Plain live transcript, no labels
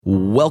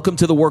Welcome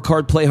to the Work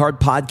Hard, Play Hard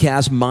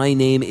podcast. My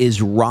name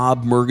is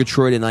Rob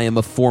Murgatroyd, and I am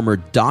a former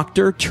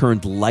doctor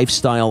turned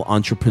lifestyle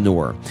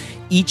entrepreneur.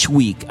 Each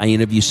week, I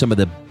interview some of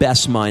the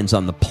best minds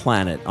on the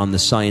planet on the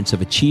science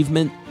of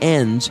achievement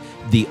and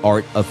the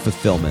art of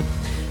fulfillment.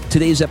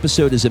 Today's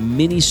episode is a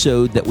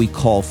mini-sode that we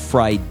call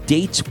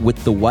Fri-Date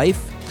with the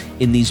Wife.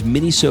 In these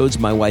mini-sodes,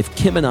 my wife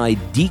Kim and I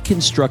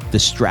deconstruct the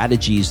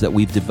strategies that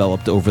we've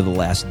developed over the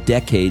last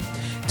decade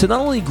to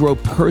not only grow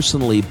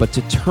personally, but to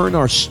turn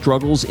our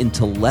struggles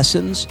into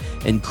lessons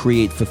and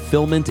create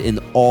fulfillment in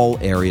all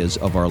areas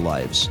of our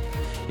lives.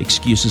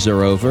 Excuses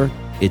are over.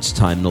 It's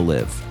time to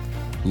live.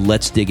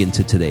 Let's dig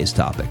into today's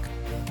topic.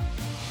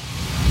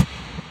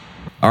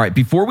 All right,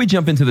 before we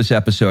jump into this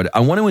episode,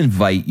 I want to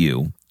invite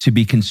you to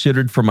be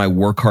considered for my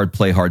Work Hard,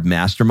 Play Hard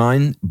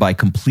Mastermind by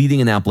completing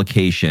an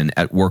application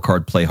at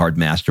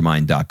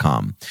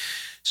workhardplayhardmastermind.com.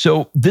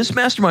 So this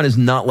mastermind is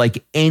not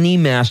like any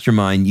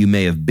mastermind you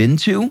may have been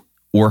to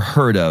or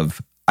heard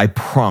of, I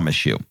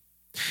promise you.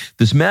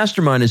 This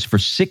mastermind is for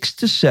 6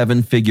 to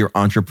 7 figure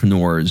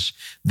entrepreneurs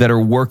that are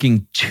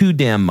working too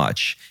damn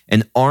much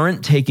and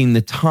aren't taking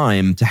the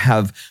time to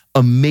have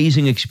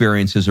amazing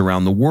experiences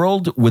around the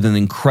world with an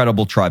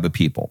incredible tribe of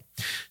people.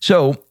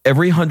 So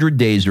every 100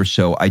 days or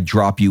so, I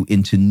drop you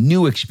into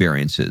new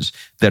experiences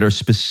that are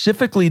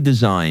specifically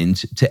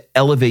designed to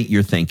elevate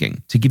your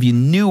thinking, to give you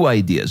new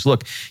ideas.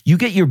 Look, you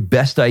get your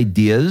best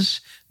ideas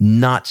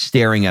not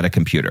staring at a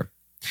computer.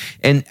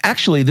 And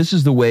actually, this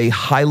is the way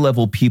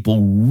high-level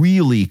people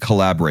really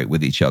collaborate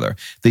with each other.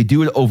 They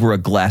do it over a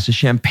glass of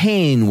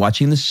champagne,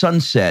 watching the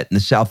sunset in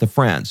the south of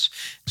France.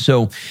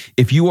 So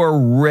if you are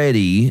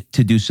ready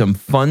to do some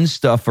fun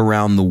stuff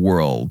around the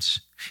world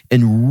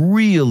and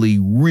really,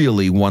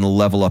 really want to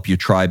level up your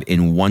tribe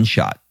in one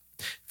shot,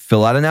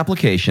 fill out an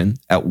application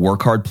at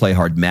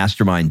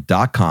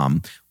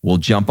workhardplayhardmastermind.com. We'll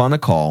jump on a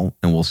call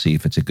and we'll see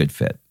if it's a good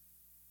fit.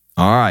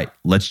 All right,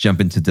 let's jump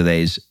into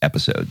today's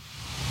episode.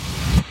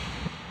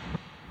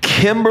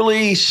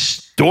 Kimberly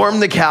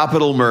stormed the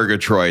Capitol,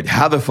 Murgatroyd.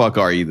 How the fuck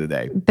are you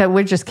today? That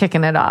we're just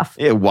kicking it off.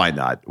 Yeah, why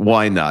not?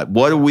 Why not?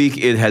 What a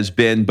week it has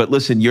been. But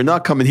listen, you're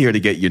not coming here to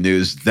get your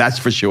news. That's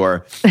for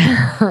sure.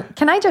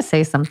 Can I just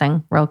say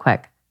something real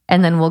quick?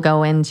 And then we'll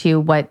go into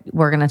what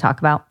we're going to talk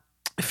about.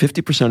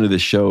 50% of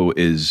this show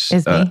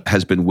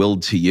has been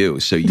willed to you.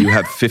 So you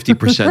have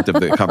 50%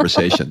 of the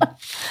conversation.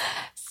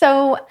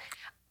 So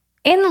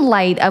in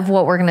light of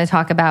what we're going to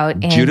talk about.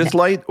 Judith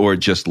Light or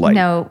just Light?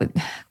 No, God,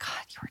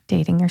 you were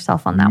dating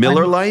yourself on that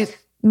Miller one. Light?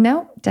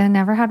 No, I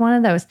never had one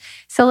of those.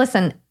 So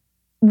listen,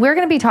 we're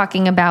going to be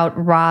talking about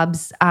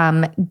Rob's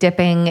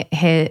dipping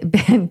his...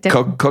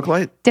 Coke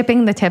Light?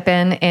 Dipping the tip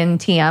in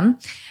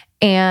TM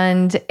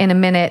and in a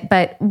minute.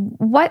 But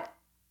what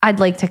I'd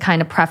like to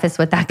kind of preface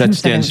with that. That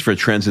stands for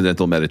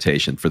Transcendental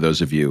Meditation, for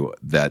those of you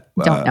that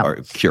are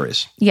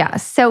curious. Yeah.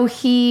 So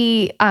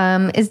he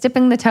is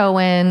dipping the toe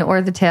in,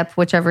 or the tip,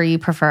 whichever you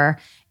prefer,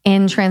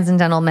 in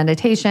Transcendental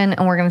Meditation.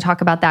 And we're going to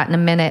talk about that in a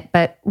minute.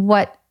 But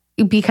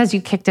because you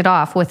kicked it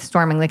off with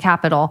storming the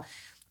Capitol,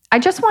 I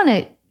just want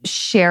to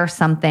share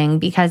something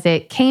because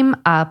it came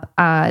up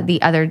the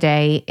other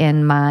day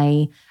in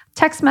my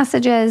text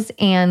messages.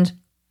 And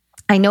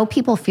I know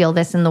people feel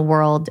this in the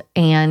world.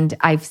 And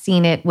I've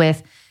seen it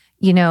with,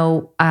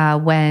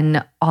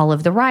 when all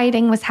of the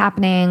rioting was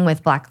happening,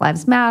 with Black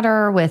Lives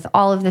Matter, with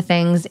all of the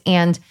things.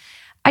 And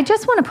I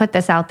just want to put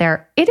this out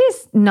there. It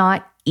is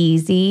not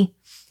easy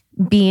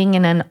being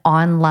in an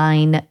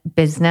online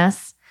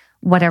business,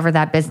 whatever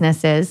that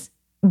business is,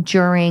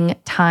 during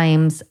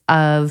times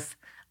of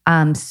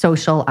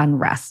social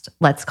unrest,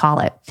 let's call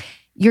it.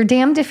 You're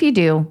damned if you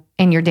do,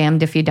 and you're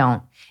damned if you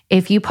don't.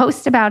 If you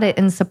post about it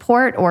in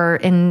support or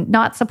in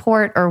not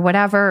support or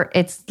whatever,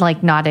 it's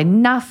like not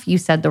enough. You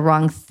said the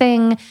wrong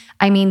thing.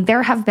 I mean,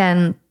 there have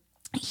been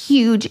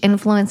huge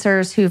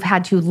influencers who've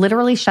had to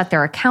literally shut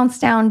their accounts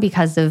down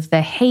because of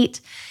the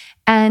hate.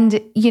 And,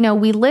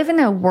 we live in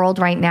a world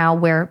right now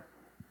where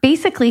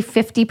basically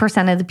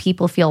 50% of the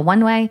people feel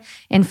one way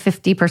and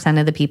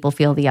 50% of the people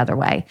feel the other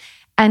way.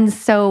 And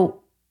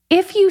so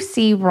if you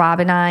see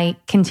Rob and I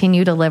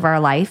continue to live our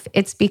life,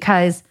 it's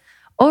because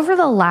over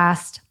the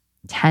last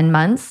 10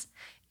 months,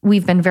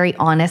 we've been very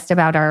honest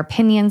about our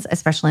opinions,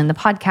 especially in the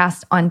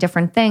podcast, on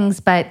different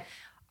things. But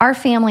our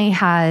family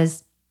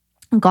has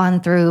gone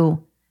through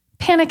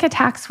panic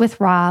attacks with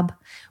Rob.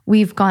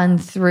 We've gone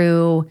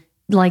through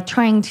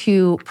trying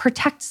to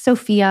protect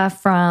Sophia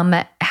from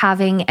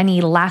having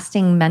any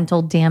lasting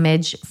mental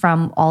damage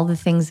from all the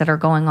things that are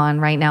going on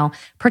right now.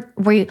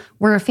 We're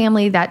a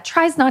family that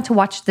tries not to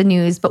watch the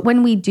news, but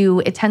when we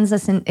do, it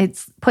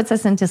puts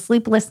us into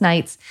sleepless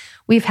nights.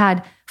 We've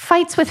had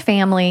fights with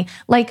family.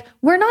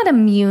 We're not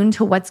immune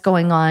to what's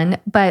going on,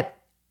 but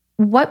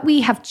what we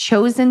have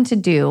chosen to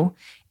do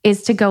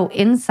is to go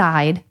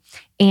inside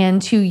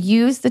and to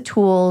use the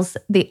tools,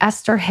 the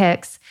Esther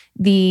Hicks,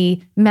 the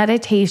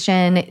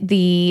meditation,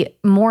 the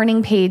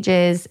morning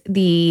pages,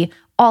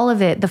 all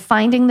of it, the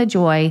finding the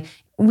joy.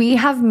 We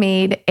have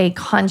made a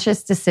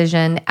conscious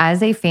decision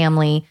as a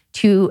family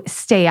to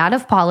stay out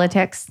of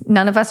politics.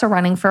 None of us are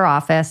running for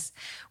office.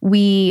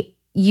 We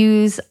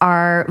use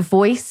our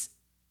voice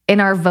in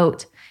our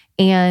vote,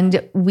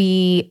 and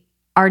we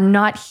are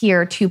not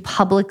here to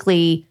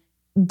publicly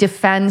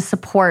defend,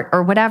 support,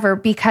 or whatever,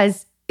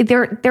 because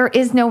there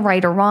is no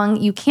right or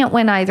wrong. You can't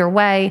win either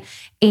way.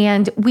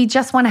 And we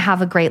just want to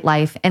have a great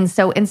life. And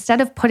so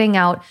instead of putting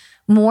out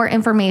more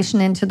information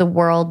into the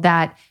world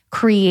that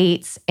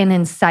creates and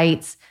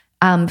incites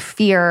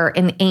fear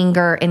and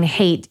anger and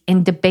hate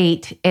and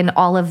debate and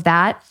all of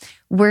that,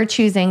 we're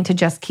choosing to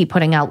just keep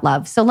putting out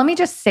love. So let me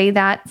just say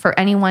that for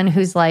anyone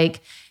who's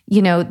like,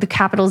 the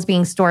Capitol's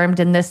being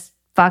stormed and this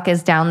fuck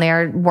is down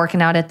there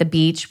working out at the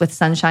beach with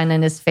sunshine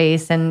in his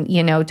face and,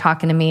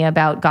 talking to me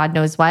about God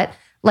knows what.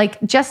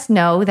 Like, just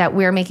know that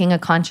we're making a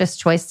conscious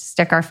choice to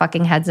stick our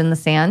fucking heads in the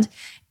sand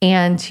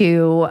and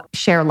to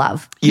share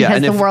love. Yeah,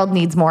 because the world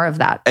needs more of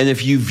that. And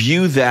if you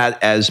view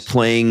that as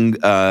playing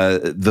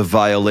the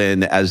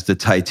violin as the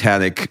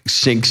Titanic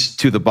sinks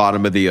to the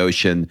bottom of the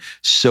ocean,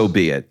 so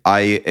be it.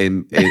 I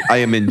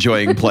am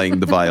enjoying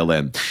playing the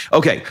violin.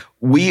 Okay,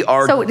 we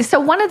are... So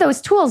one of those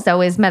tools,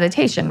 though, is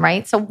meditation,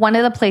 right? So one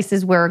of the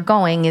places we're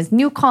going is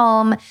New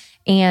Calm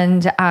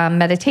and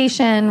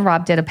meditation.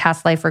 Rob did a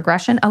past life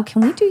regression. Oh,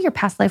 can we do your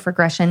past life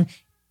regression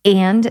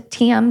and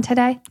TM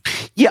today?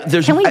 Yeah,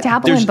 can we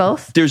dabble in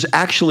both? There's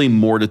actually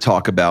more to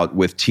talk about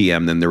with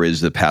TM than there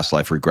is the past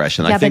life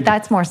regression. Yeah, but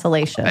that's more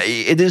salacious.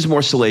 It is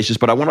more salacious,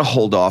 but I want to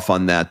hold off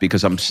on that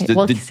because we'll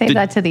save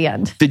that to the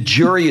end. The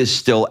jury is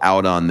still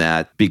out on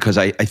that because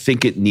I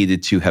think it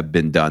needed to have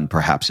been done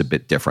perhaps a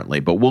bit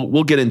differently. But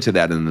we'll get into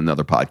that in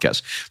another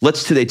podcast.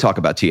 Let's today talk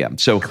about TM.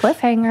 So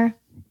cliffhanger.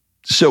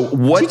 So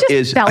what Did you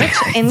just belch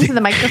into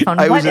the microphone?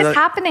 What is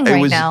happening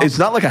right now? It's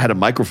not like I had a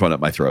microphone at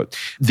my throat.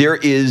 There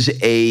is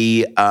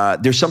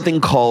there's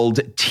something called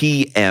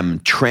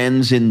TM,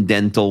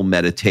 Transcendental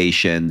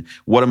Meditation.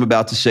 What I'm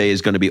about to say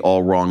is going to be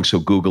all wrong, so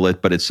Google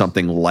it, but it's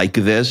something like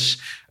this.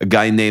 A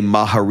guy named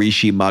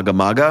Maharishi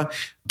Maga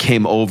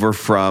came over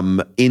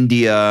from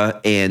India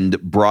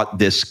and brought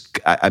this,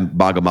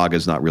 Maga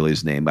is not really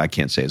his name, I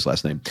can't say his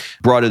last name,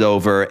 brought it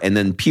over, and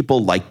then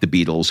people like the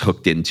Beatles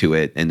hooked into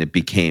it, and it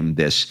became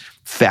this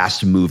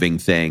fast-moving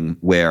thing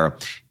where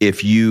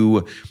if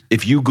you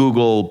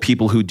Google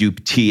people who do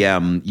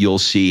TM, you'll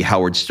see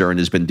Howard Stern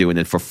has been doing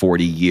it for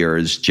 40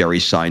 years, Jerry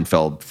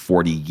Seinfeld,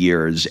 40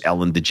 years,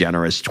 Ellen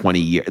DeGeneres, 20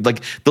 years.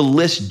 Like, the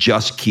list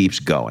just keeps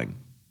going.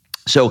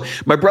 So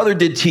my brother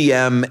did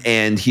TM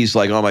and he's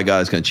like, oh my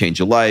God, it's going to change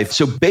your life.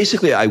 So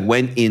basically I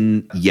went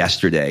in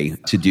yesterday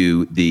to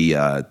do the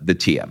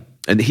TM.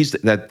 And he's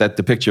that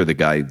the picture of the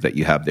guy that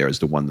you have there is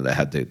the one that I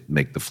had to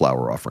make the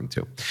flower offering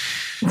to.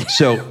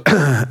 So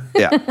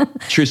yeah,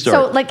 true story.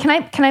 So like, can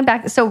I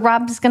back? So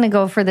Rob's going to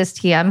go for this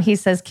TM. He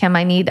says, Kim,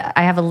 I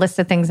have a list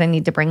of things I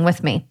need to bring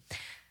with me.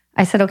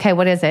 I said, okay,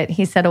 what is it?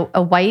 He said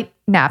a white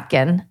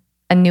napkin,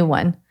 a new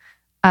one,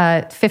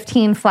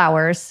 15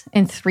 flowers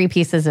and 3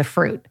 pieces of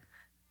fruit.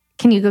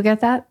 Can you go get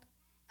that?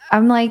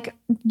 I'm like,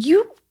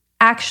 you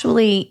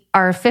actually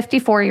are a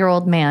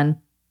 54-year-old man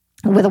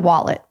with a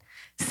wallet.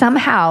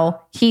 Somehow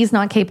he's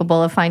not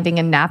capable of finding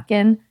a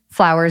napkin,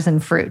 flowers,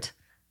 and fruit.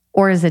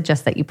 Or is it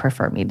just that you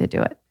prefer me to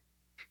do it?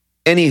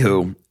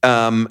 Anywho,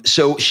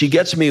 so she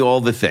gets me all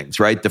the things,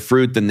 right? The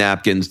fruit, the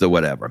napkins, the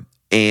whatever.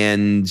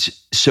 And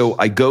so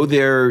I go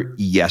there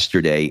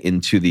yesterday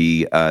into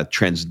the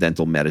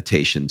Transcendental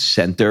Meditation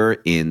Center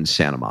in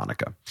Santa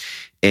Monica.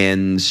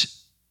 And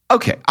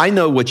okay, I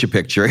know what you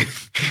picture,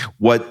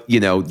 what,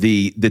 the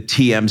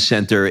TM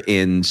Center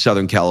in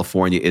Southern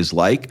California is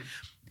like.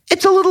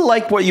 It's a little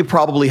like what you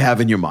probably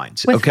have in your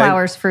minds. With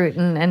flowers, fruit,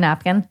 and a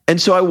napkin.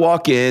 And so I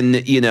walk in,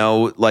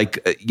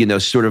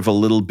 sort of a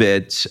little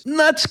bit,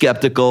 not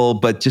skeptical,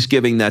 but just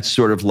giving that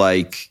sort of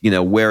like,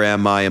 where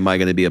am I? Am I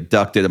going to be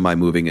abducted? Am I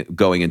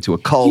going into a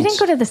cult? You didn't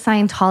go to the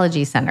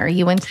Scientology Center.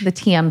 You went to the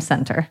TM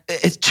Center.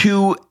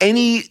 To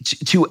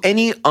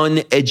any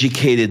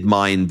uneducated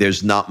mind,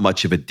 there's not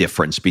much of a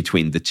difference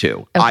between the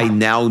two. Okay. I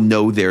now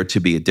know there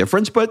to be a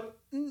difference, but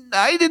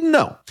I didn't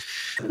know.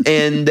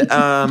 And,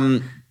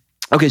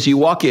 okay, so you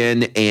walk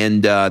in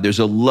and there's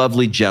a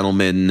lovely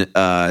gentleman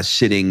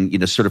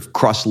sitting, sort of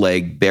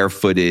cross-legged,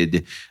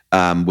 barefooted,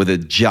 with a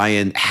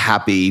giant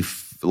happy,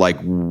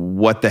 like,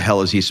 what the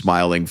hell is he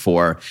smiling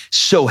for?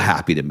 So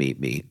happy to meet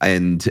me.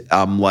 And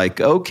I'm like,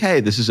 okay,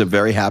 this is a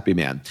very happy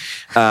man.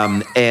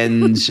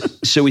 And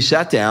so we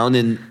sat down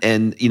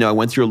and I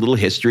went through a little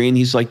history and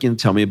he's like,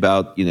 tell me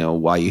about,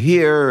 why you're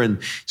here. And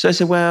so I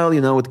said, well,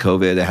 with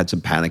COVID, I had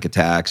some panic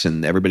attacks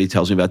and everybody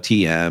tells me about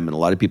TM and a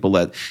lot of people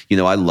that,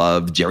 I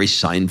love, Jerry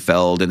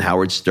Seinfeld and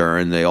Howard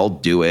Stern, they all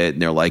do it.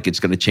 And they're like, it's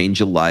going to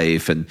change your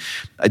life. And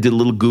I did a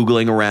little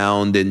Googling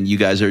around and you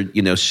guys are,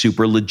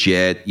 super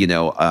legit,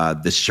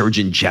 the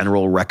Surgeon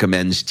General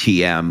recommends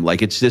TM.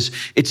 Like it's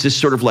this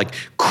sort of like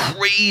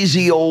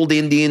crazy old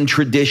Indian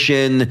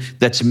tradition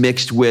that's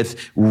mixed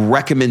with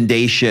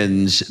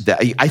recommendations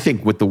that I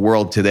think with the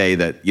world today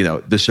that,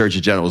 the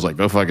Surgeon General is like,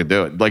 go fucking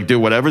do it. Like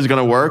do whatever's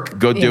going to work.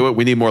 Go do it.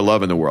 We need more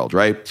love in the world.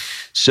 Right.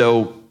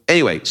 So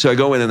anyway, so I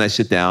go in and I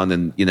sit down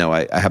and,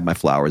 I have my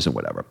flowers and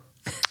whatever.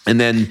 And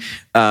then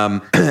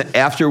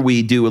after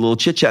we do a little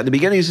chit chat in the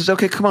beginning, he says,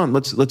 "Okay, come on,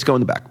 let's go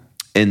in the back."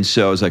 And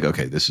so I was like,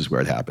 "Okay, this is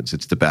where it happens.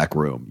 It's the back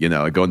room.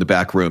 I go in the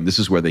back room. This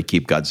is where they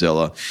keep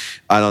Godzilla.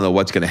 I don't know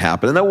what's going to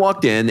happen." And I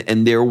walked in,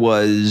 and there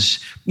was,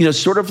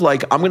 sort of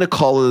like, I'm going to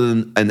call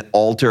it an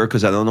altar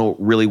because I don't know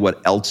really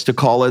what else to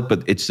call it,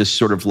 but it's this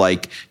sort of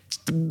like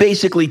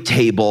basically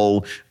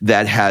table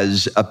that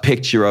has a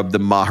picture of the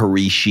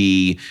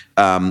Maharishi,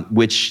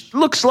 which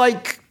looks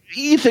like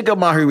you think a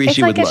Maharishi it's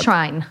like would look. It's a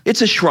shrine.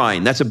 It's a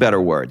shrine. That's a better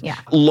word. Yeah.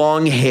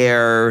 Long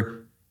hair,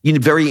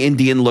 very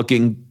Indian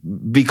looking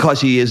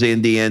because he is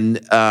Indian.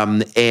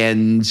 I'm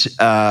just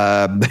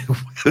trying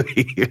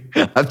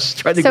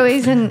to. So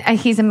he's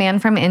a man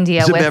from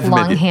India with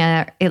long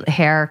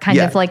hair, kind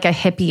of like a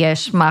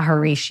hippie-ish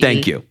Maharishi.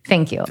 Thank you.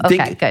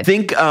 Okay, good.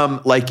 Think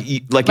like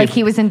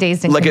he was in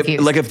Dazed and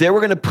Confused. Like if they were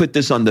going to put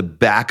this on the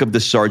back of the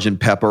Sgt.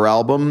 Pepper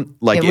album,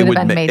 like it would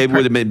have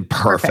been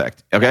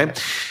perfect. Okay,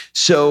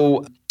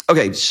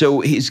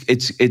 so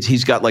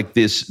he's got like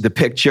the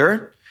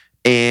picture.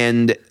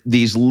 And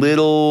these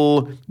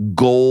little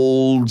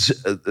gold,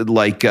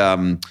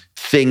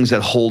 things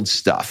that hold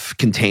stuff,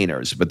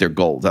 containers, but they're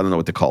gold. I don't know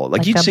what to call it.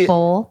 Like you'd see a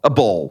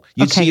bowl.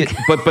 You'd see it,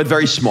 but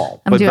very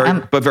small. But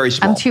very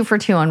small. I'm 2 for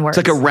 2 on words.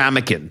 It's like a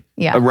ramekin.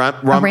 Yeah, a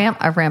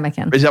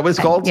ramekin. Is that what it's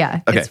called?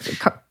 Yeah. Okay. It's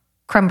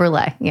creme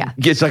brulee. Yeah.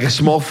 It's like a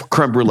small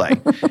creme brulee,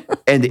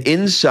 and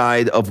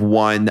inside of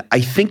one,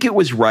 I think it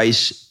was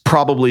rice.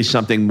 Probably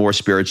something more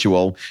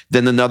spiritual.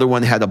 Then another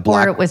one had a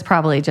black. Or it was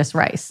probably just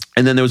rice.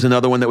 And then there was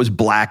another one that was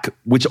black,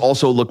 which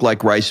also looked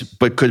like rice,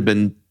 but could have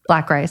been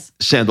black rice,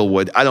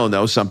 sandalwood. I don't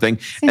know, something.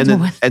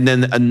 Sandalwood. And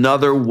then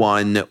another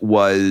one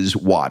was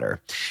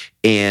water.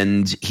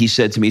 And he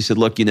said to me, he said,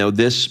 "Look,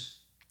 this."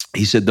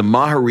 He said the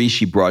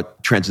Maharishi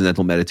brought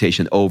Transcendental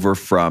meditation over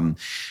from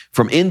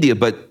India,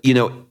 but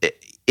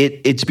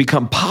it's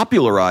become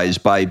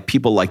popularized by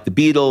people like the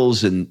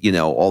Beatles and,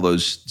 all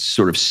those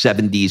sort of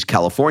 70s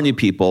California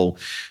people.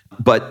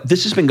 But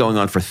this has been going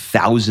on for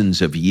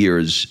thousands of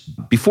years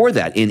before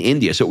that in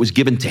India. So it was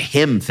given to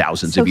him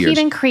thousands of years. So he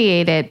didn't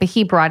create it, but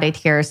he brought it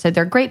here. So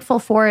they're grateful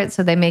for it.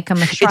 So they make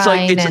him a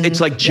shrine. It's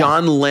like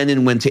John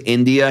Lennon went to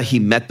India. He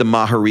met the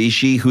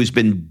Maharishi who's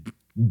been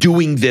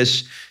doing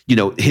this,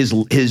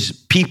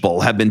 his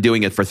people have been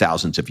doing it for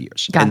thousands of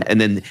years.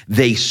 And then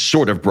they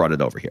sort of brought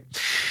it over here.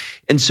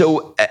 And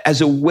so as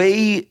a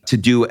way to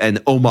do an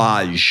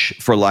homage,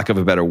 for lack of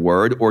a better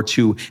word, or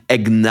to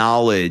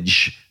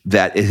acknowledge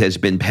that it has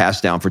been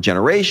passed down for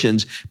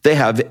generations, they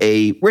have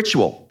a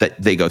ritual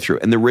that they go through.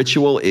 And the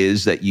ritual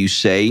is that you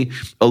say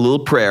a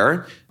little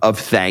prayer of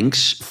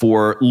thanks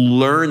for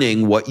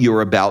learning what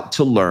you're about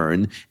to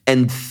learn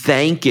and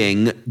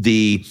thanking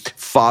the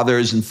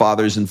fathers and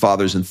fathers and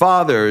fathers and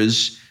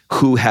fathers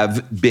who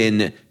have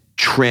been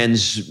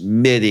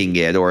transmitting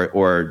it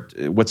or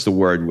what's the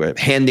word?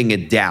 Handing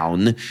it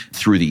down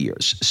through the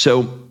years.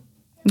 So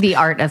the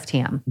art of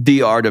TM.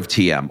 The art of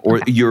TM. Or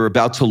you're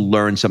about to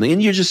learn something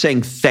and you're just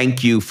saying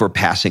thank you for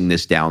passing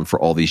this down for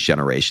all these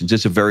generations.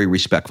 It's a very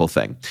respectful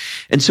thing.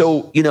 And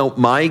so,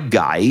 my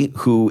guy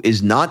who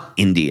is not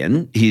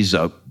Indian, he's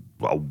a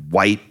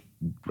white,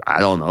 I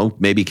don't know,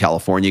 maybe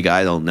California guy,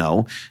 I don't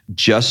know,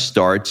 just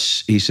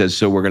starts, he says,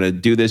 so we're going to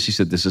do this. He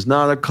said, this is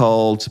not a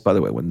cult. By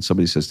the way, when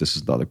somebody says this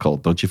is not a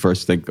cult, don't you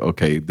first think,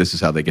 okay, this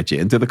is how they get you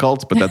into the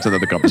cult? But that's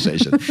another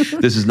conversation.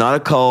 This is not a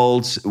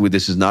cult.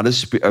 This is not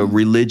a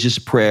religious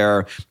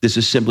prayer. This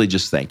is simply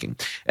just thanking.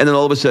 And then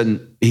all of a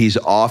sudden, he's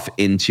off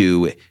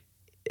into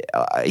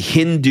a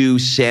Hindu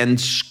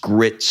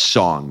Sanskrit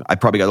song. I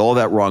probably got all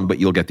that wrong, but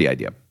you'll get the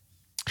idea.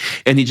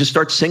 And he just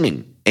starts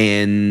singing.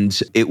 And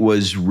it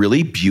was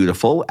really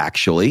beautiful,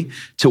 actually,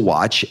 to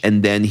watch.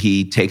 And then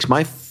he takes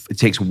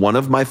one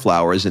of my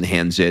flowers and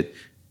hands it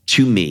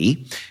to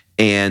me.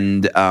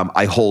 And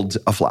I hold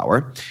a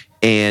flower.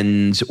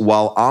 And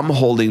while I'm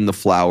holding the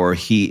flower,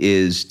 he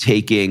is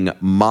taking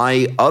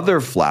my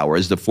other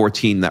flowers, the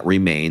 14 that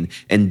remain,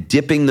 and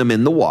dipping them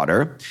in the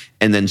water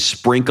and then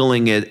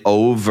sprinkling it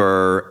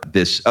over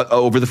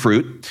the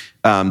fruit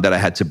that I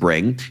had to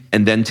bring,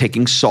 and then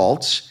taking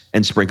salt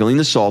and sprinkling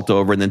the salt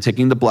over, and then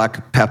taking the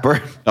black pepper,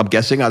 I'm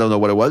guessing, I don't know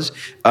what it was,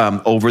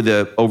 over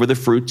the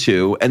fruit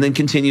too, and then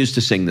continues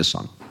to sing this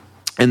song.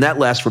 And that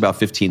lasts for about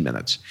 15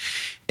 minutes.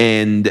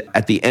 And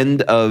at the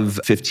end of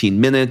 15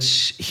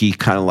 minutes, he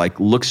kind of like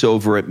looks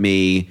over at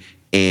me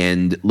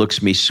and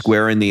looks me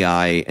square in the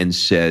eye and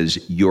says,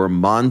 your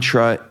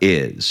mantra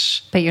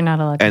is... But you're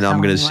not allowed to And tell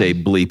I'm going to anyone. say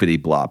bleepity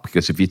blop,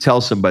 because if you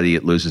tell somebody,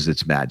 it loses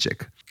its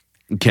magic.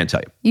 Can't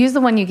tell you. Use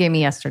the one you gave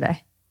me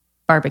yesterday.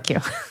 Barbecue.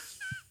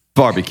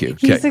 Barbecue.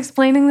 He's Okay.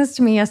 explaining this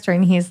to me yesterday,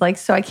 and he's like,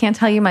 so I can't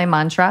tell you my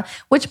mantra,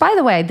 which, by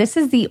the way, this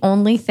is the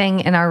only thing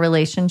in our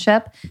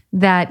relationship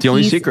that The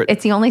only secret.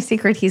 It's the only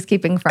secret he's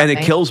keeping from me. And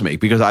it kills me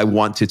because I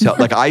want to tell.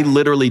 Like, I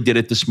literally did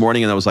it this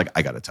morning and I was like,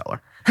 I got to tell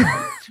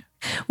her.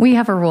 We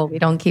have a rule. We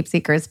don't keep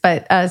secrets.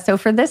 But so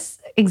for this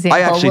example,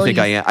 I actually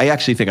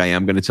think I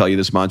am going to tell you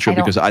this mantra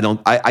because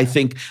I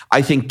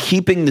think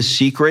keeping the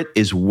secret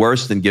is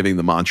worse than giving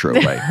the mantra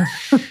away.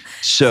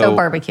 So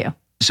barbecue.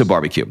 So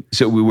barbecue.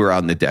 So we were out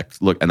on the deck,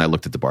 and I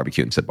looked at the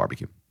barbecue and said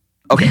barbecue.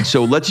 Okay,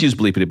 so let's use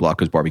bleepity block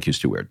because barbecue's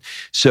too weird.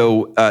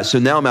 So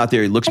now I'm out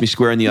there. He looks me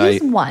square in the eye.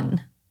 Use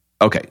one.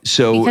 Okay,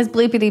 so because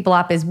bleepity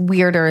blop is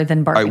weirder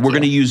than barbecue. All right,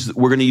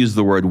 we're gonna use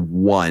the word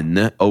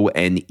one,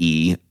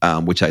 O-N-E,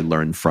 which I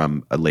learned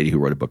from a lady who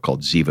wrote a book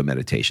called Ziva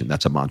Meditation.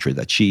 That's a mantra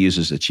that she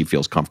uses that she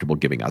feels comfortable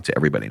giving out to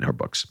everybody in her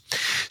books.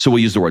 So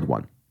we'll use the word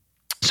one.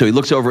 So he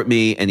looks over at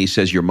me and he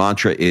says, "Your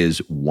mantra is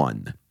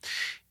one."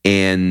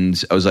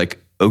 And I was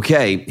like,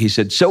 "Okay." He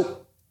said,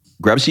 "So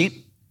grab a seat."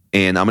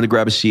 And I'm going to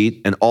grab a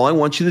seat, and all I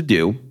want you to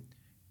do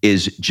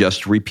is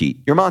just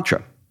repeat your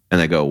mantra.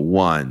 And I go,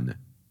 one,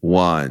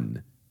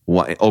 one,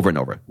 one, over and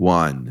over.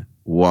 One,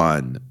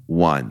 one,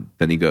 one.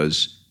 Then he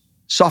goes,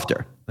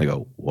 softer. I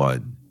go,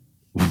 one,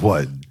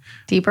 one.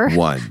 Deeper?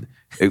 One.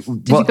 Did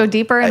you go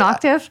deeper in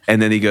octave?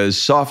 And then he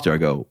goes, softer. I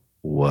go,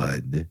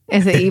 one.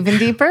 Is it even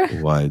deeper?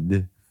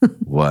 One,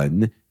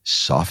 one,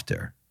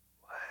 softer.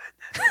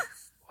 One,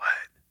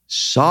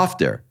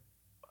 softer.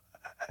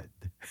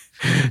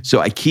 So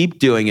I keep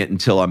doing it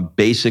until I'm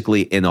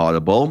basically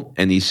inaudible.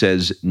 And he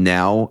says,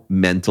 now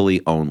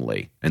mentally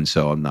only. And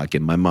so I'm not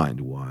getting my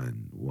mind.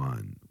 One,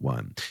 one,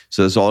 one.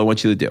 So that's all I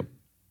want you to do.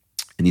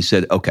 And he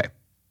said, okay,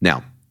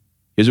 now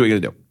here's what we're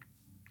going to do.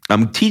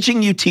 I'm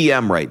teaching you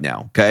TM right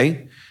now.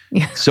 Okay.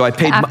 Yeah. So I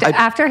paid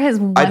after his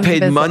one I paid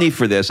visit. money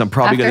for this. I'm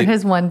probably going to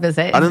his one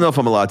visit. I don't know if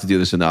I'm allowed to do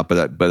this or not, but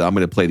I'm going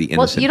to play the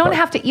innocent. Well, you don't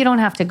part.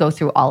 have to go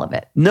through all of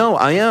it. No,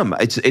 I am.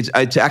 It's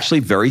actually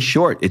very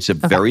short. It's a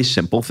very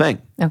simple thing.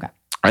 Okay.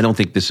 I don't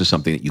think this is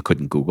something that you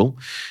couldn't Google.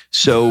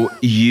 So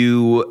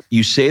you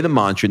say the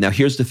mantra. Now,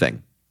 here's the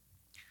thing.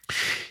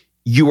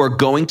 You are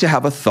going to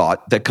have a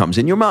thought that comes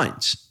in your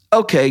minds.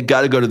 Okay,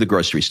 got to go to the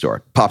grocery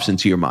store. Pops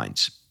into your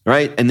minds,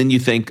 right? And then you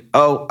think,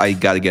 oh, I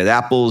got to get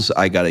apples.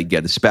 I got to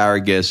get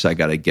asparagus. I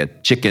got to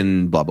get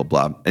chicken, blah, blah,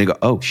 blah. And you go,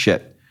 oh,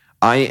 shit.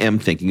 I am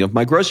thinking of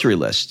my grocery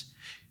list.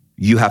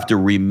 You have to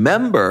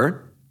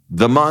remember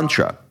the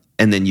mantra.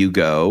 And then you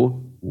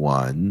go,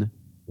 one,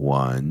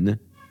 one,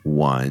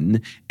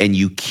 one, and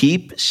you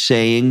keep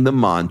saying the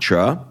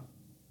mantra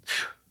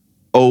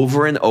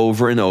over and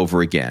over and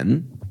over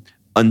again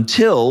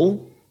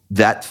until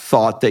that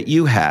thought that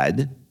you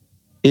had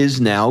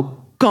is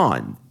now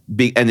gone.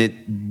 And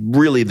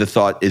the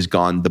thought is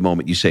gone the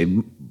moment you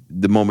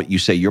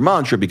say your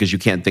mantra, because you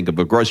can't think of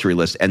a grocery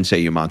list and say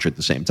your mantra at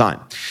the same time.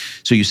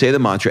 So you say the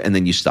mantra and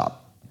then you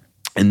stop.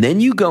 And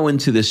then you go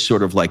into this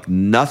sort of like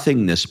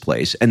nothingness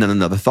place, and then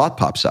another thought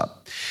pops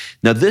up.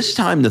 Now, this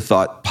time the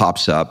thought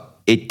pops up,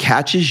 it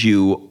catches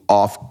you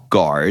off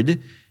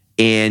guard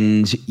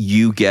and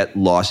you get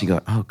lost. You go,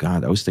 oh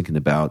God, I was thinking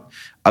about,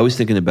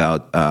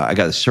 I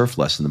got a surf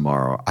lesson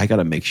tomorrow. I got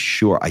to make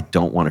sure I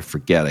don't want to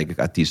forget. I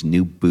got these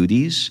new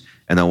booties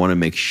and I want to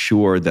make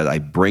sure that I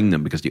bring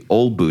them because the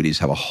old booties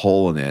have a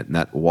hole in it and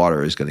that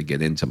water is going to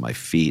get into my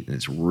feet and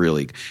it's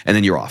really, and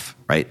then you're off,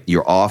 right?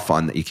 You're off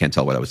on, you can't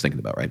tell what I was thinking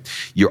about, right?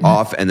 You're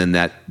off and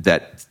then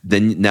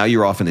then now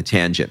you're off in a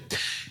tangent.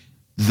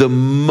 The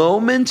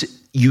moment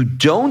you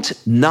don't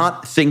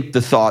not think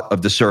the thought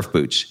of the surf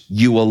boots,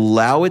 you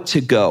allow it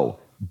to go.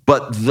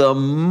 But the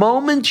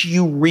moment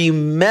you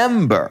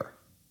remember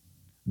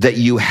that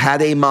you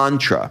had a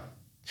mantra,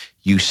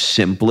 you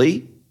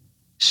simply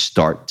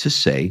start to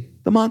say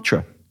the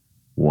mantra.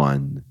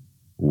 One,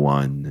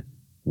 one,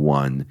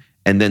 one.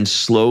 And then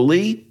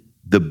slowly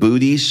the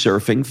booty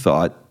surfing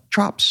thought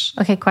drops.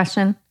 Okay,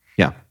 question.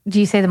 Yeah. Do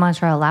you say the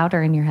mantra aloud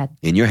or in your head?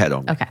 In your head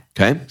only.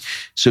 Okay.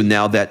 So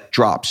now that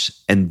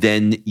drops, and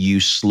then you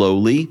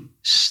slowly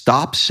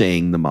stop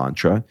saying the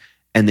mantra,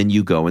 and then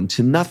you go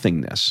into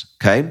nothingness.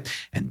 Okay.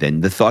 And then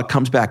the thought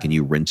comes back, and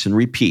you rinse and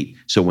repeat.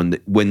 So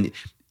when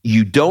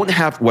you don't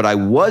have, what I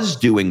was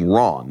doing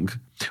wrong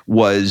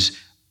was,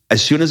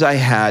 as soon as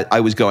I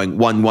was going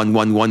one, one,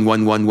 one, one,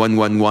 one, one, one,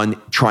 one,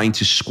 one, trying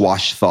to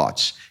squash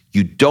thoughts.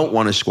 You don't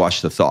want to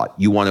squash the thought.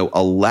 You want to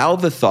allow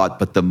the thought,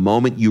 but the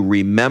moment you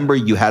remember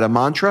you had a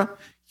mantra,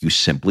 you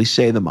simply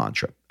say the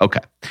mantra. Okay,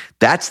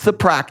 that's the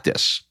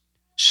practice.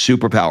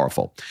 Super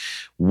powerful.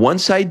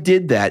 Once I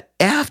did that,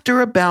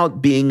 after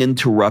about being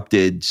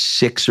interrupted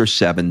 6 or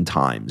 7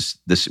 times,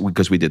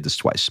 because we did this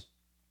twice.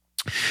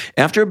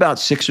 After about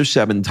 6 or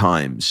 7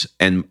 times,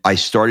 and I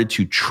started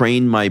to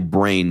train my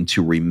brain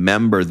to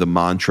remember the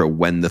mantra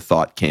when the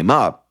thought came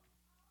up,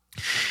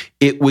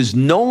 it was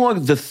no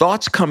longer, the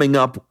thoughts coming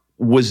up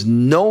was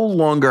no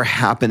longer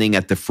happening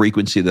at the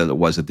frequency that it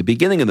was at the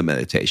beginning of the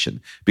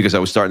meditation, because I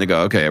was starting to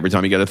go, okay, every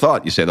time you get a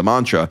thought, you say the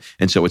mantra,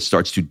 and so it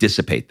starts to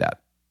dissipate that.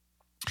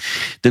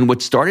 Then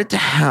what started to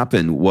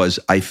happen was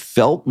I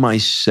felt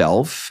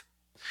myself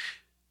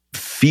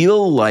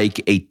feel like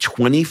a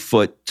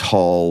 20-foot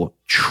tall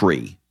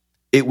tree.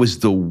 It was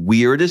the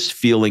weirdest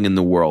feeling in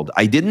the world.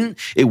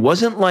 It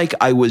wasn't like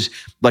I was,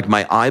 like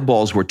my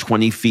eyeballs were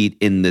 20 feet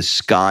in the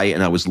sky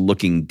and I was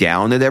looking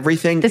down at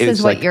everything. This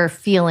is what you're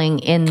feeling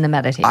in the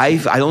meditation. I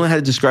don't know how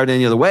to describe it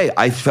any other way.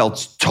 I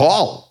felt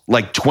tall,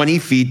 like 20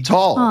 feet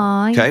tall.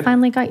 Aw, okay? You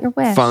finally got your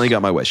wish. Finally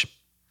got my wish.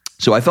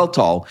 So I felt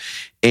tall,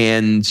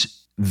 and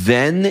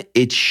Then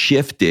it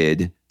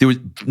shifted. There was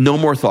no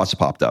more thoughts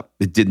popped up.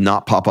 It did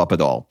not pop up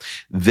at all.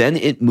 Then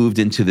it moved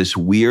into this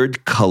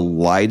weird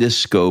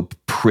kaleidoscope,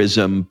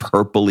 prism,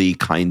 purpley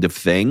kind of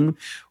thing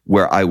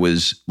where I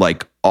was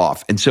like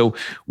off. And so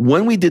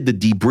when we did the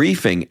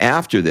debriefing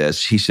after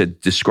this, he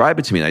said, describe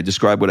it to me. And I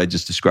described what I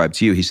just described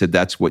to you. He said,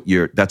 that's what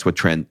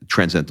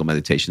transcendental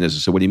meditation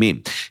is. So what do you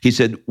mean? He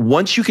said,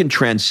 once you can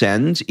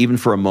transcend even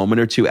for a moment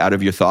or two out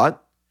of your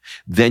thought,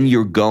 then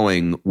you're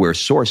going where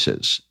source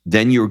is.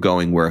 Then you're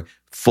going where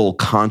full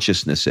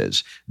consciousness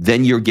is.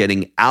 Then you're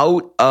getting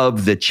out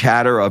of the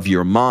chatter of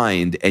your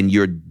mind and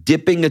you're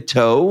dipping a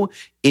toe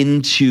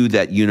into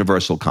that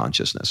universal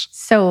consciousness.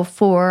 So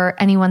for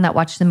anyone that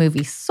watched the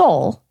movie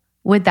Soul,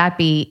 would that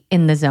be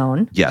in the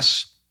zone?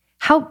 Yes.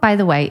 By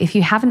the way, if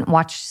you haven't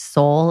watched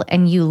Soul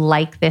and you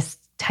like this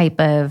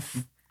type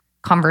of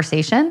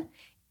conversation,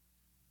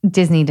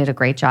 Disney did a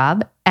great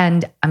job.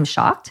 And I'm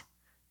shocked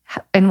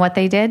in what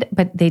they did,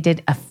 but they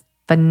did a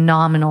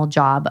phenomenal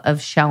job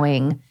of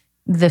showing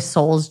the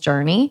soul's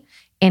journey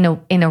in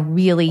a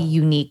really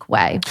unique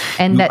way.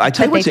 And that, I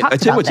tell you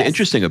what's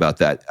interesting about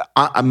that.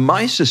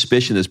 My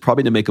suspicion is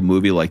probably to make a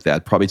movie like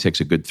that probably takes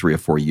a good 3 or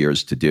 4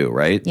 years to do,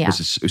 right? Yeah.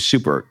 Because it's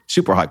super,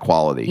 super high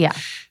quality. Yeah.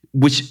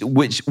 Which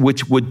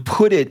would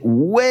put it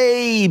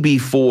way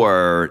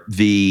before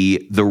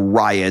the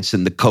riots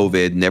and the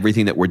COVID and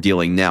everything that we're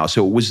dealing now.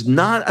 So it was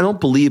not, I don't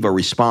believe, a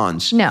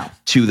response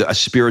to a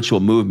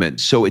spiritual movement.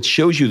 So it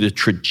shows you the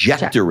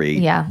trajectory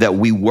that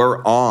we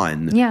were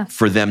on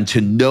for them to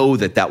know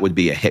that would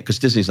be a hit. Because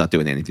Disney's not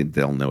doing anything that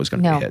they'll know is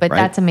going to be a hit. But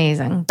that's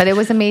amazing. But it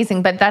was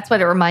amazing. But that's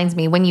what it reminds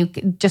me when you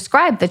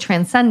describe the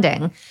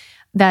transcending.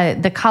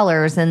 The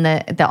colors and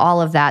the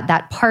all of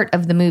that part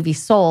of the movie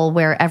Soul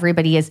where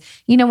everybody is,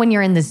 when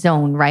you're in the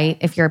zone, right?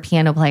 If you're a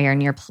piano player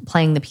and you're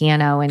playing the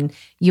piano and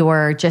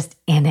you're just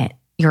in it,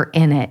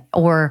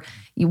 or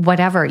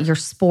whatever, your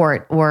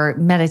sport or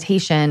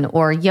meditation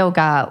or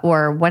yoga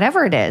or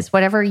whatever it is,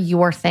 whatever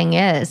your thing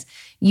is,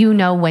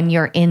 when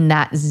you're in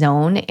that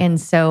zone. And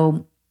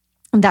so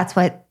that's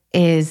what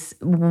is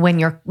when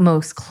you're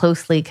most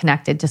closely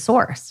connected to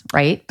source,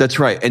 right? That's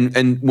right.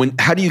 And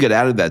how do you get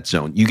out of that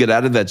zone? You get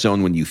out of that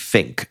zone when you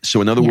think. So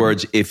in other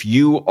words, if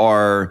you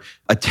are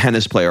a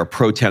tennis player, a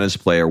pro tennis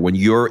player, when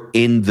you're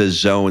in the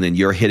zone and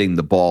you're hitting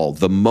the ball,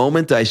 the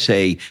moment I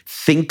say,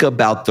 think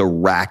about the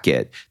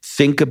racket,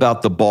 think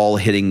about the ball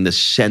hitting the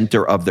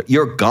center of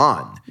you're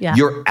gone. Yeah.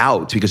 You're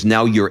out because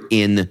now you're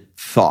in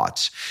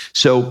thoughts.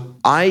 So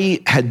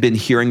I had been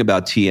hearing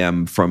about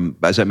TM from,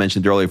 as I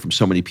mentioned earlier, from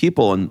so many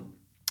people. And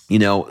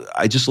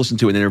I just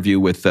listened to an interview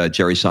with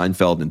Jerry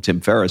Seinfeld and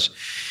Tim Ferriss.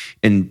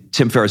 And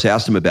Tim Ferriss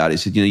asked him about it. He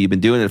said, you've been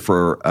doing it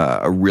for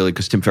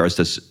because Tim Ferriss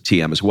does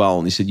TM as well.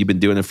 And he said, you've been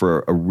doing it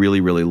for a really,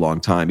 really long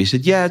time. He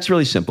said, yeah, it's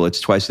really simple. It's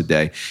twice a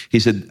day. He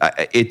said,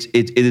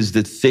 it is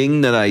the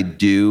thing that I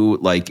do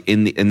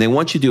and they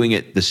want you doing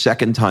it the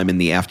second time in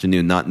the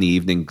afternoon, not in the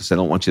evening, because they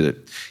don't want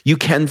you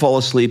can fall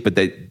asleep, but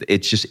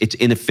it's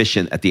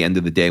inefficient at the end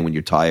of the day when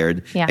you're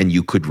tired and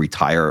you could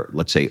retire,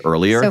 let's say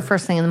earlier. So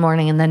first thing in the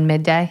morning and then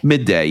midday?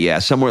 Midday, yeah.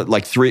 Somewhere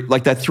like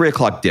that 3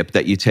 o'clock dip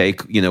that you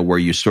take, where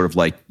you sort of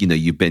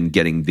you've been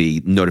getting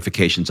the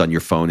notifications on your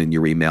phone and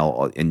your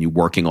email and you're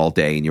working all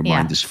day and your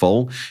mind is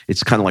full.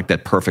 It's kind of like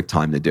that perfect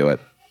time to do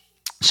it.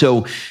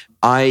 So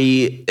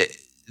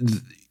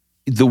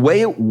the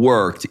way it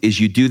worked is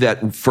you do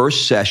that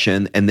first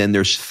session and then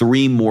there's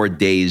 3 more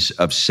days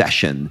of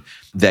session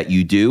that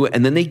you do.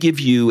 And then they give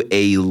you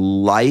a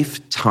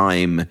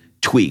lifetime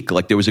tweak.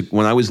 Like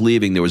when I was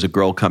leaving, there was a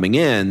girl coming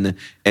in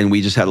and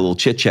we just had a little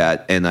chit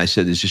chat. And I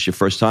said, is this your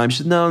first time? She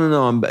said,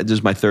 no, this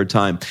is my 3rd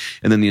time.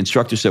 And then the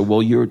instructor said,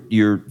 well,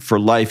 you're for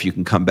life, you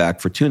can come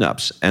back for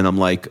tune-ups. And I'm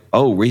like,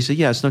 oh, he said,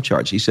 yeah, it's no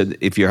charge. He said,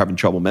 if you're having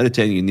trouble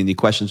meditating, you need any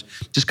questions,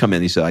 just come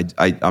in. He said,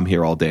 I'm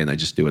here all day and I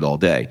just do it all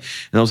day.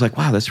 And I was like,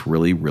 wow, that's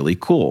really, really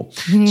cool.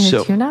 You need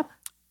a tune-up?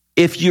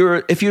 If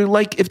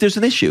there's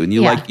an issue and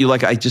I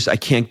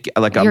can't,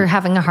 you're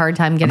having a hard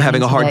time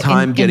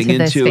getting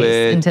into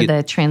it, into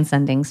the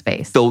transcending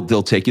space.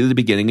 They'll take you to the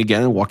beginning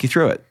again and walk you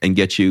through it and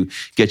get you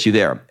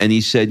there. And he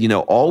said,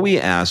 all we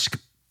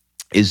ask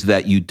is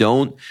that you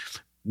don't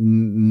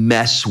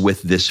mess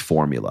with this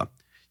formula.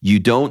 You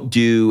don't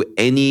do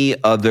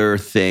any other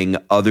thing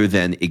other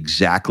than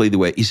exactly the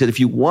way. He said, if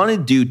you want to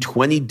do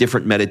 20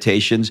 different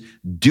meditations,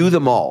 do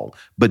them all,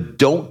 but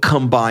don't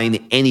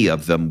combine any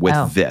of them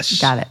with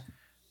this. Got it.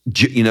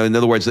 In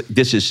other words,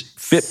 this is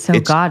fit. So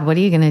God, what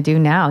are you going to do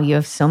now? You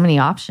have so many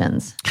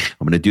options.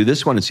 I'm going to do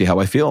this one and see how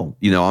I feel.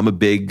 I'm a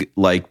big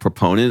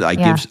proponent.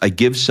 I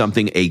give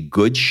something a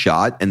good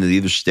shot and it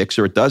either sticks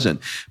or it doesn't.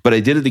 But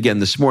I did it again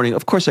this morning.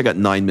 Of course, I got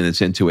 9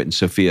 minutes into it and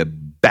Sophia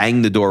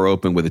banged the door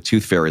open with a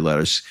tooth fairy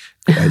letters.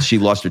 She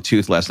lost her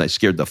tooth last night,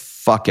 scared the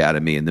fuck out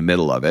of me in the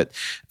middle of it.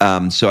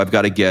 So I've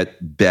got to get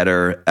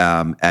better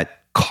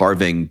at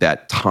carving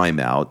that time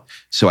out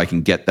so I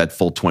can get that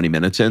full 20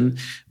 minutes in.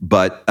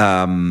 But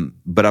I'm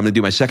going to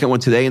do my second one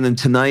today. And then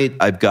tonight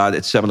I've got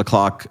at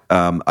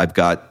 7:00, I've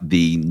got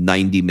the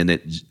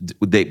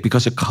 90-minute,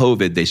 because of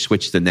COVID, they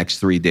switched the next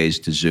 3 days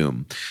to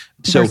Zoom.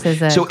 So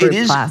it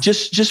is class.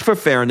 just for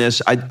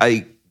fairness.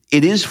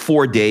 It is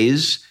 4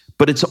 days,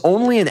 but it's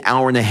only an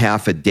hour and a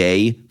half a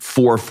day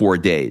for 4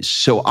 days.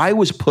 So I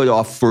was put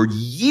off for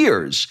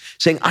years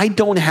saying, I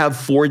don't have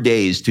 4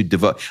 days to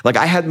devote. Like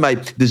I had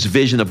this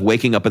vision of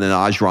waking up in an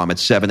ashram at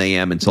 7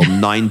 a.m. until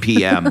 9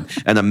 p.m.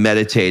 and I'm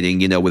meditating,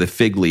 with a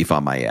fig leaf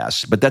on my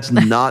ass. But that's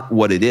not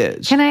what it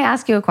is. Can I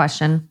ask you a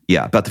question?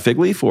 Yeah, about the fig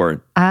leaf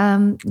or?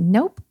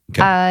 Nope.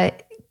 Okay.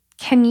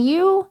 Can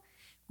you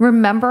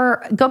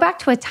go back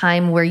to a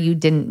time where you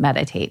didn't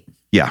meditate?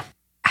 Yeah.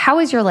 How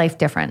is your life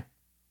different?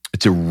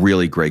 It's a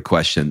really great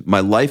question. My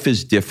life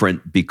is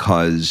different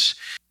because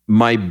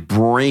my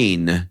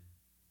brain,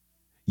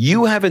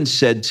 you haven't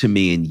said to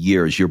me in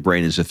years, your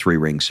brain is a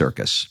 3-ring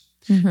circus.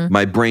 Mm-hmm.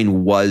 My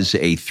brain was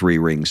a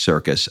 3-ring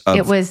circus.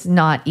 It was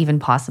not even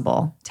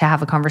possible to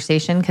have a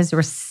conversation because there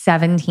were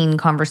 17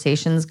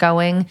 conversations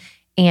going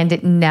and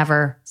it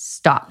never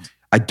stopped.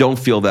 I don't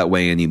feel that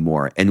way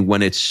anymore. And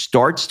when it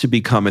starts to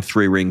become a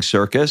 3-ring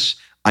circus,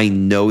 I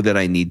know that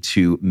I need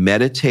to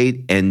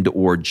meditate and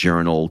or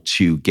journal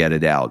to get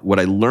it out. What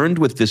I learned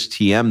with this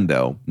TM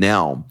though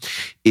now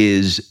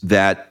is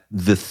that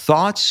the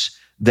thoughts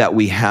that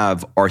we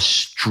have are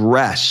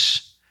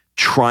stress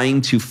trying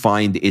to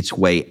find its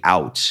way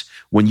out.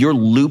 When you're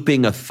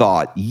looping a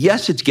thought,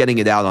 yes, it's getting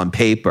it out on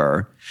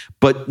paper,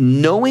 but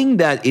knowing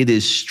that it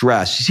is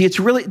stress. See,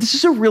 this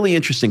is a really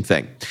interesting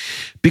thing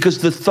because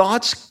the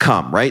thoughts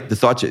come, right? The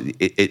thoughts,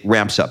 it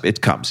ramps up.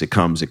 It comes. You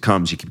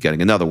keep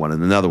getting another one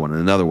and another one and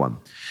another one.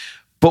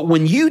 But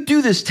when you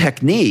do this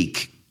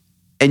technique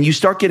and you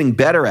start getting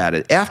better at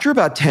it, after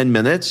about 10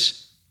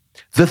 minutes,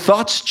 the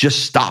thoughts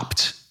just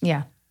stopped.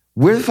 Yeah.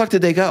 Where the fuck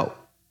did they go?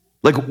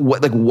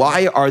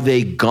 Why are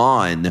they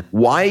gone?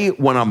 Why,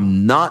 when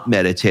I'm not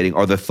meditating,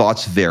 are the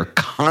thoughts there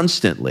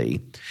constantly?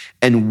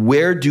 And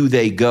where do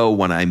they go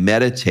when I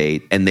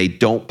meditate and they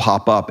don't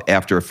pop up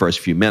after the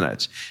first few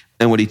minutes?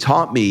 And what he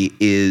taught me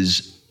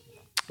is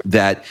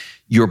that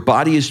your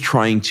body is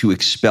trying to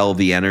expel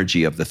the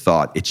energy of the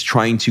thought. It's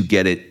trying to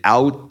get it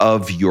out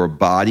of your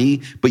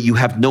body, but you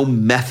have no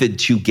method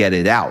to get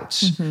it out.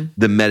 Mm-hmm.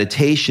 The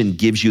meditation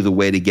gives you the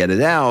way to get it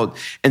out.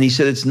 And he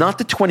said, it's not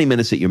the 20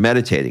 minutes that you're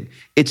meditating.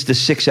 It's the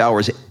 6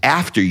 hours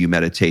after you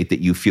meditate that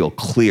you feel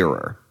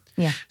clearer.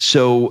 Yeah.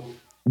 So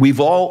we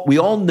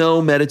all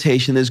know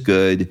meditation is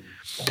good.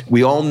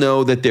 We all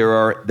know that there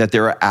are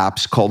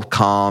apps called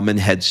Calm and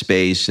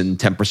Headspace and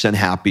 10%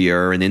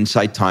 Happier and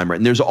Insight Timer.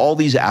 And there's all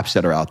these apps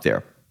that are out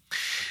there.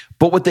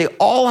 But what they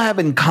all have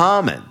in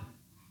common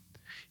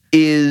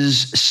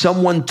is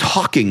someone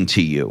talking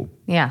to you.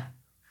 Yeah.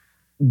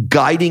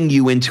 Guiding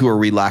you into a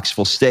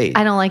relaxful state.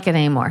 I don't like it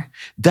anymore.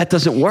 That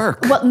doesn't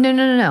work. Well,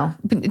 no.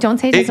 Don't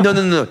say this.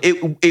 No.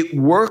 It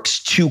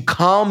works to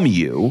calm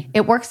you.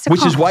 It works to calm.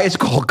 Which is why it's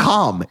called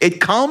Calm. It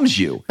calms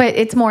you. But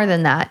it's more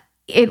than that.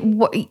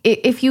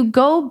 If you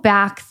go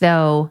back,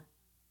 though,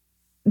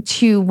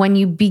 to when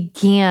you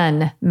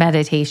began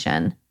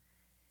meditation,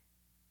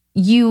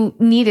 you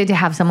needed to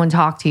have someone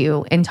talk to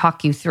you and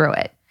talk you through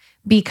it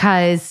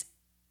because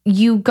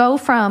you go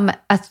from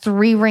a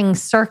 3-ring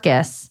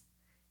circus.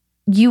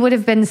 You would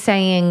have been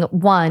saying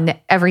one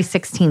every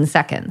 16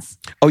 seconds.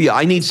 Oh yeah,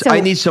 I need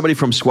somebody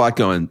from SWAT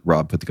going,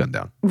 Rob, put the gun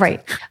down.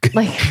 Right,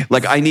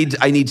 like I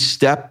need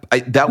step.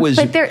 That was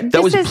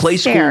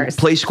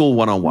play school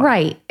 101.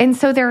 Right, and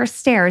so there are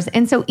stairs,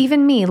 and so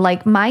even me,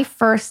 like my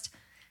first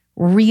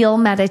real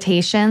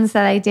meditations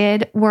that I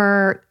did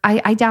were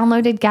I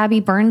downloaded Gabby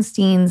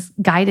Bernstein's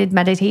guided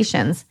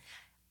meditations.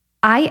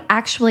 I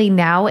actually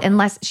now,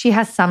 unless she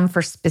has some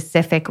for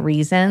specific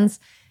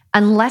reasons.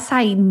 Unless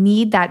I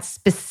need that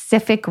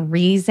specific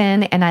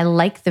reason and I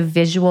like the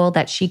visual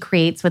that she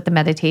creates with the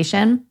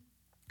meditation,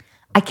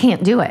 I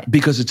can't do it.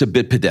 Because it's a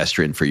bit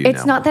pedestrian for you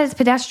It's not that it's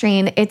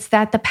pedestrian. It's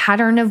that the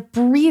pattern of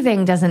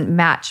breathing doesn't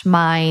match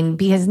mine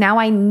because now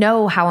I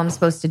know how I'm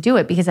supposed to do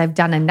it because I've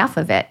done enough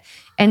of it.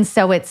 And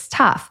so it's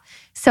tough.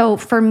 So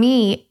for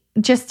me,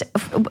 just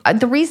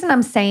the reason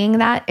I'm saying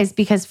that is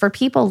because for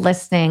people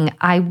listening,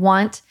 I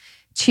want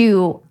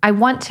to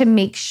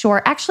make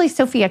sure, actually,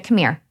 Sophia, come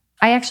here.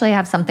 I actually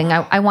have something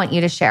I want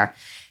you to share.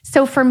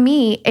 So for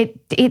me,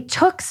 it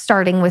took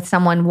starting with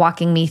someone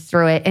walking me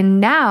through it. And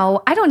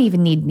now I don't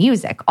even need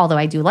music, although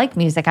I do like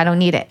music. I don't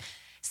need it.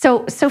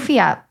 So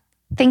Sophia,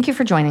 thank you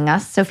for joining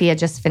us. Sophia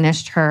just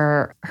finished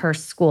her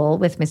school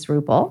with Miss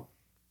Rupel.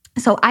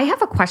 So I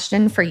have a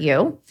question for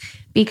you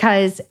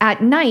because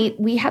at night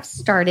we have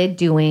started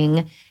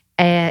doing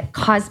a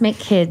Cosmic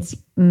Kids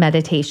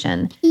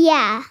meditation.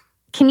 Yeah.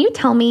 Can you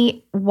tell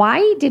me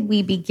why did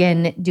we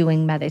begin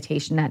doing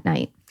meditation at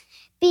night?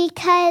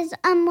 Because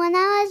when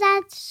I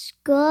was at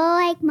school,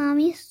 like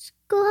mommy's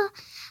school,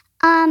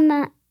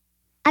 I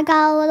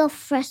got a little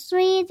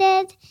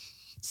frustrated.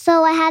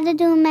 So I had to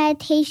do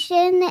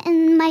meditation,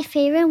 and my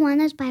favorite one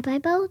is Bye Bye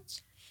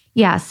Boats.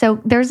 Yeah. So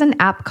there's an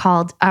app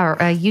called, or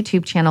a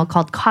YouTube channel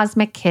called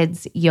Cosmic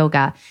Kids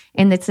Yoga.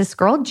 And it's this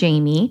girl,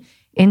 Jamie,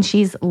 and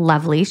she's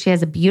lovely. She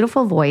has a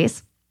beautiful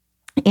voice.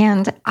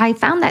 And I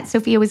found that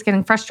Sophia was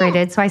getting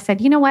frustrated. So I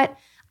said, you know what?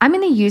 I'm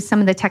going to use some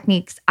of the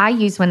techniques I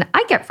use when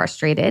I get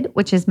frustrated,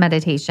 which is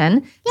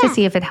meditation, to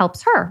see if it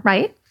helps her,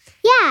 right?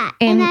 Yeah.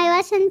 And I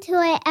listen to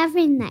it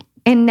every night.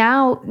 And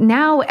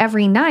now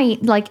every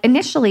night, like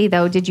initially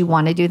though, did you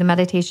want to do the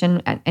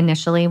meditation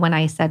initially when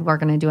I said we're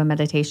going to do a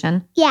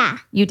meditation? Yeah.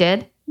 You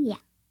did? Yeah.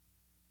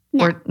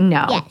 No. Or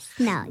no? Yes.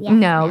 No. Yes.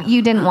 No,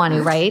 you didn't want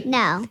to, right?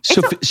 No.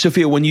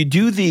 Sophia, when you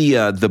do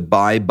the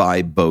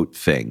bye boat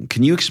thing,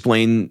 can you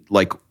explain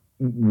like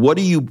what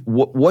are you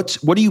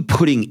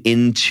putting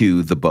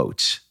into the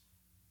boats?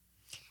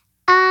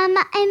 I'm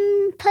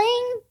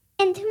putting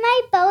into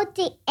my boat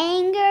the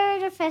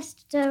anger, the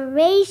frustration.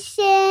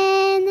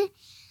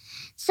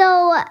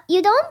 So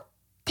you don't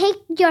take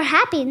your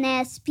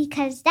happiness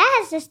because that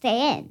has to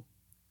stay in.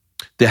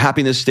 The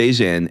happiness stays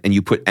in, and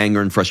you put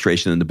anger and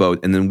frustration in the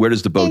boat. And then where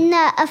does the boat? In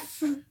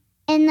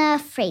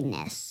the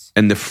freeness.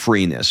 And the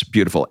freeness.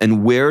 Beautiful.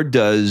 And where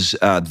does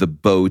the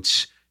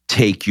boat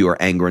take your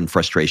anger and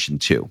frustration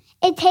to?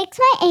 It takes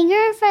my anger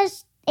and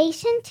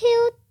frustration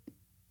to.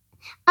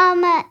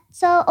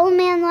 So old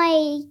man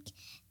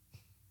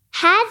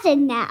has it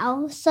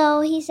now.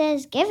 So he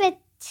says, give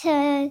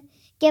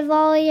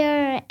all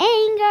your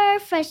anger,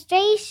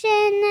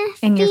 frustration,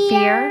 and your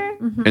fear.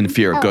 Mm-hmm. And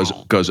fear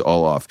goes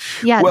all off.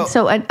 Yeah. Well,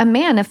 so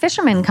a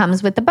fisherman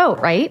comes with the boat,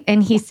 right?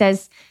 And he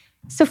says,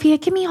 Sophia,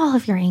 give me all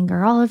of your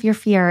anger, all of your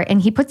fear.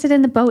 And he puts it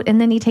in the boat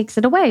and then he takes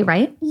it away,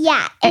 right?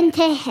 Yeah,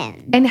 into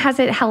him. And has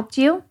it helped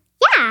you?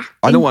 Yeah.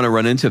 I don't want to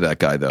run into that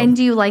guy, though. And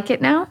do you like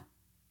it now?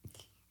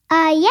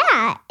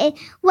 Yeah.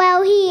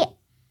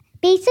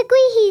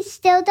 He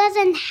still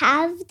doesn't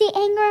have the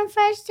anger and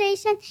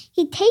frustration.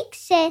 He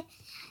takes it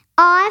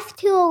off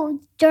to a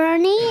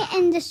journey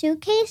in the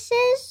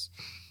suitcases,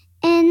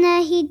 and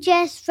he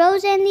just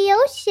throws it in the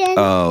ocean.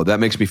 Oh, that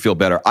makes me feel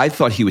better. I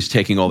thought he was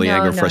taking all the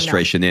anger and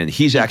frustration in.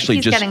 He's actually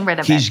he's getting rid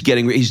of it.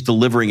 He's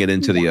delivering it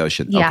into the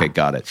ocean. Yeah. Okay,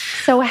 got it.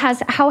 So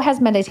how has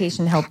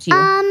meditation helped you?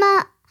 A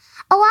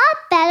lot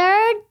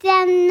better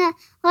than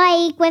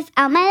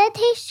without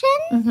meditation.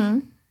 Mm-hmm.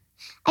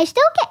 I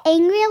still get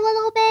angry a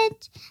little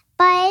bit,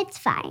 but it's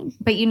fine.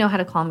 But you know how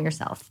to calm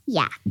yourself.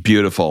 Yeah.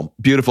 Beautiful.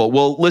 Beautiful.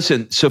 Well,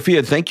 listen,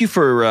 Sophia, thank you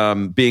for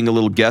being a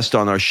little guest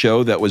on our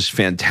show. That was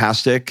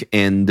fantastic.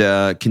 And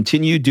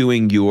continue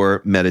doing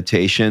your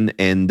meditation.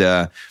 And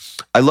I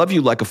love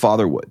you like a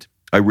father would.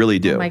 I really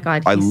do. Oh my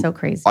God, he's so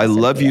crazy. I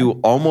love you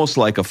almost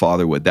like a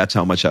father would. That's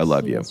how much I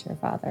love you. He's your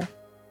father.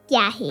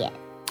 Yeah, he is.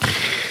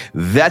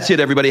 That's it,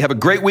 everybody. Have a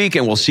great week,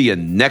 and we'll see you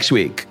next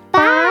week.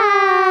 Bye.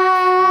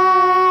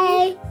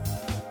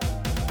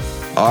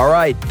 All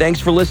right. Thanks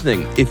for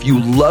listening. If you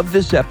love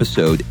this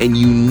episode and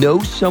you know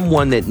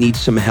someone that needs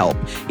some help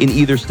in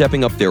either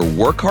stepping up their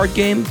work hard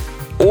game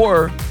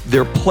or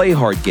their play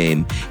hard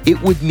game,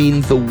 it would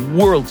mean the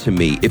world to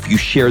me if you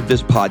shared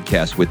this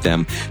podcast with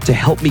them to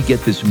help me get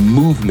this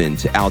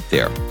movement out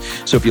there.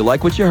 So if you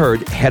like what you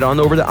heard, head on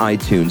over to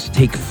iTunes,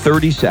 take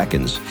 30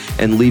 seconds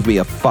and leave me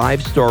a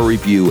 5-star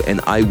review, and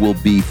I will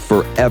be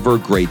forever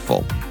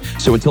grateful.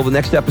 So until the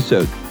next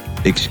episode,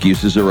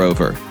 excuses are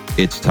over.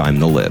 It's time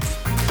to live.